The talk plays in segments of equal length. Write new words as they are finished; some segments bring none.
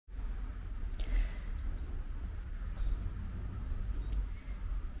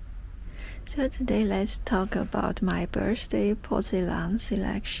So today let's talk about my birthday porcelain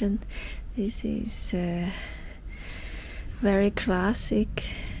selection. This is a very classic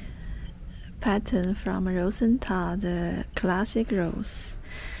pattern from Rosenthal, the classic rose.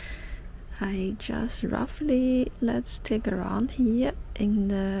 I just roughly, let's take around here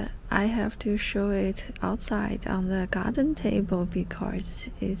I have to show it outside on the garden table because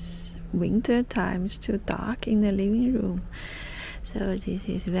it's winter time, it's too dark in the living room. So this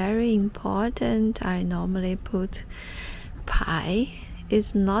is very important. I normally put pie.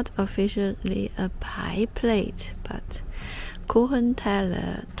 It's not officially a pie plate, but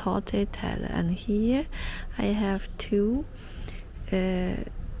Kuchenteller, Torte-Teller. And here I have two,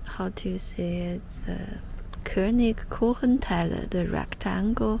 how to say it, the König Kuchenteller, the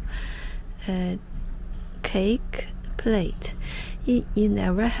rectangle cake plate. You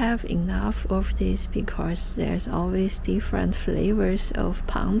never have enough of this because there's always different flavors of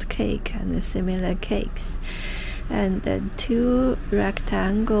pound cake and similar cakes. And the two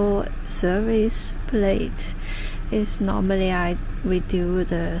rectangle service plate is normally we do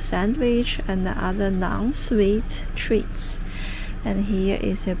the sandwich and the other non-sweet treats. And here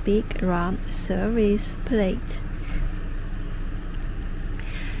is a big round service plate.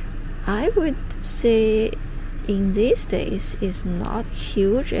 I would say in these days it's not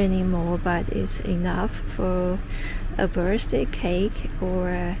huge anymore, but it's enough for a birthday cake or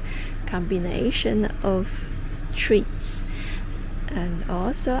a combination of treats. And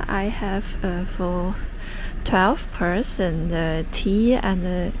also I have for 12 person the tea and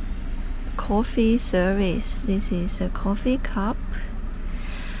the coffee service. This is a coffee cup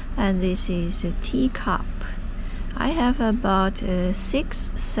and this is a tea cup. I have about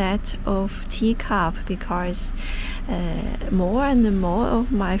 6 sets of teacup because more and more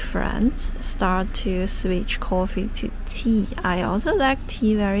of my friends start to switch coffee to tea. I also like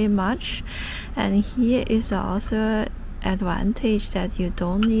tea very much, and here is also advantage that you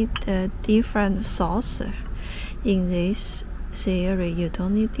don't need a different saucer in this series. You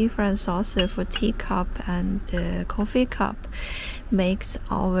don't need different saucer for teacup and coffee cup. Makes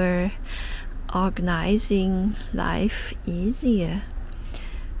our organizing life easier.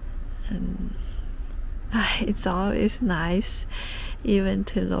 And it's always nice even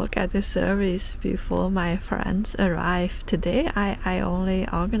to look at the service before my friends arrive. Today I only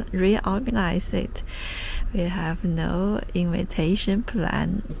reorganize it. We have no invitation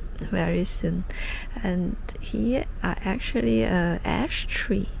plan very soon. And here are actually a ash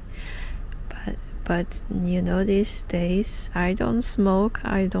tree. But you know, these days I don't smoke.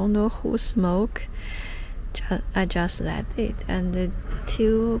 I don't know who smoke. I just let it. And the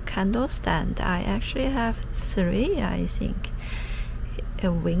two candle stand, I actually have 3, I think.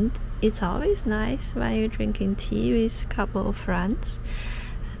 It's always nice when you're drinking tea with a couple of friends.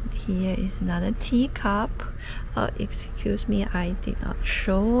 And here is another teacup. Oh, excuse me, I did not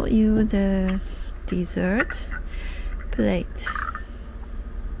show you the dessert plate.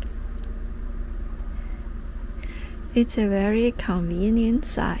 It's a very convenient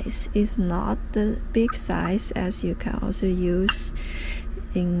size. It's not the big size as you can also use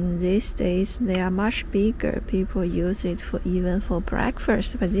in these days. They are much bigger. People use it even for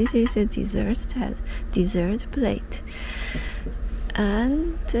breakfast, but this is a dessert plate.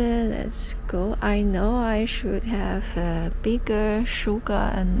 And let's go. I know I should have a bigger sugar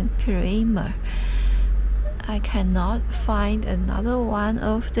and creamer. I cannot find another one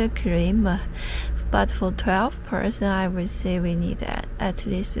of the creamer. But for 12 person, I would say we need at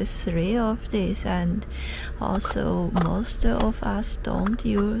least 3 of these. And also most of us don't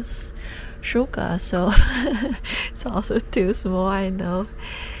use sugar, so it's also too small, I know.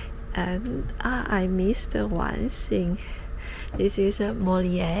 And I missed one thing. This is a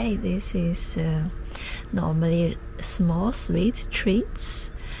Moliere. This is normally small sweet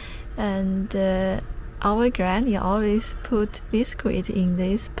treats. And our granny always put biscuit in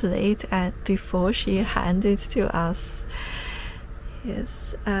this plate and before she handed it to us.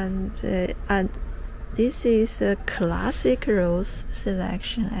 Yes, and this is a classic rose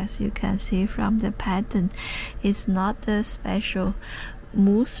selection, as you can see from the pattern. It's not a special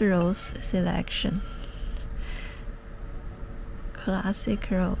mousse rose selection. Classic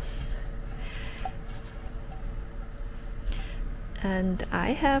rose. And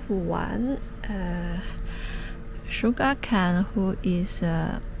I have one sugar cane who is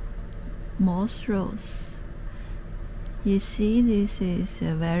moss rose. You see, this is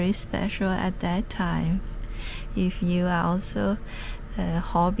very special at that time. If you are also a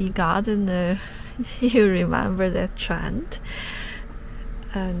hobby gardener, you remember that trend.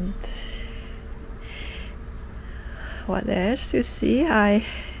 And what else to see? I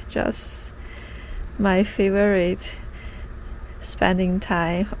just my favorite spending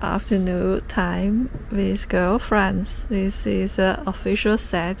time, afternoon time with girlfriends. This is an official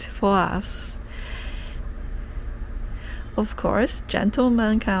set for us. Of course,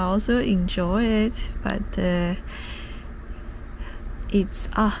 gentlemen can also enjoy it, but it's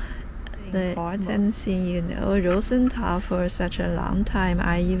the important thing, you know. Rosenthal for such a long time.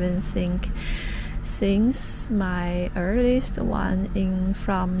 I even think since my earliest one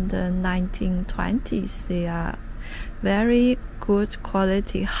from the 1920s, they are very good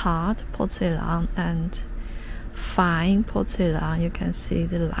quality hard porcelain and fine porcelain. You can see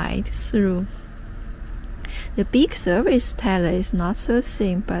the light through. The big service teller is not so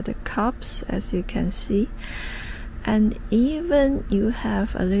thin, but the cups, as you can see, and even you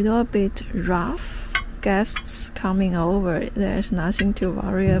have a little bit rough guests coming over, there's nothing to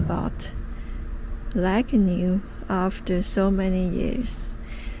worry about. Like new after so many years.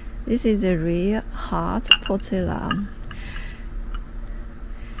 This is a real hard porcelain.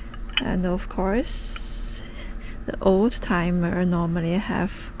 And of course, the old timer normally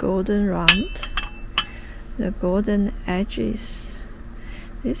have golden round, the golden edges.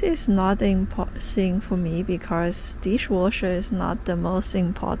 This is not the important thing for me because dishwasher is not the most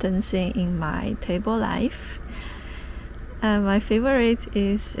important thing in my table life. And my favorite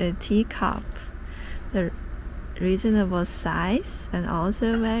is a teacup, the reasonable size and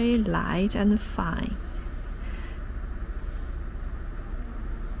also very light and fine.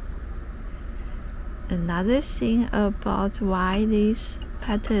 Another thing about why this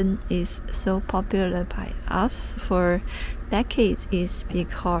pattern is so popular by us for decades is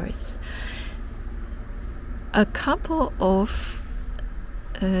because a couple of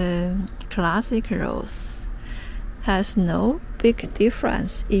classic rows has no big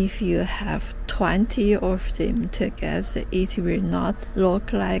difference. If you have 20 of them together, it will not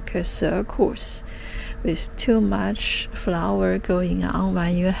look like a circus with too much flower going on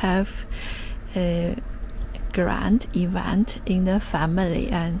when you have a grand event in the family,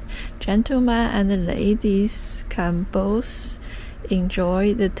 and gentlemen and ladies can both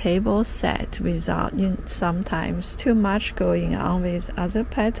enjoy the table set without sometimes too much going on with other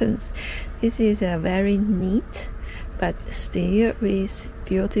patterns. This is a very neat but still with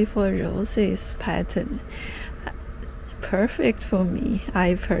beautiful roses pattern. Perfect for me,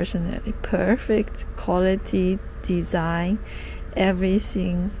 I personally. Perfect quality, design,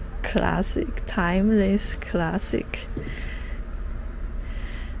 everything classic, timeless classic.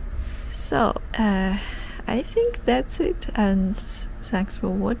 So I think that's it, and thanks for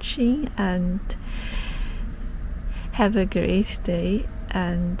watching, and have a great day,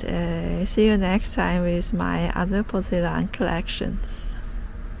 and see you next time with my other porcelain collections.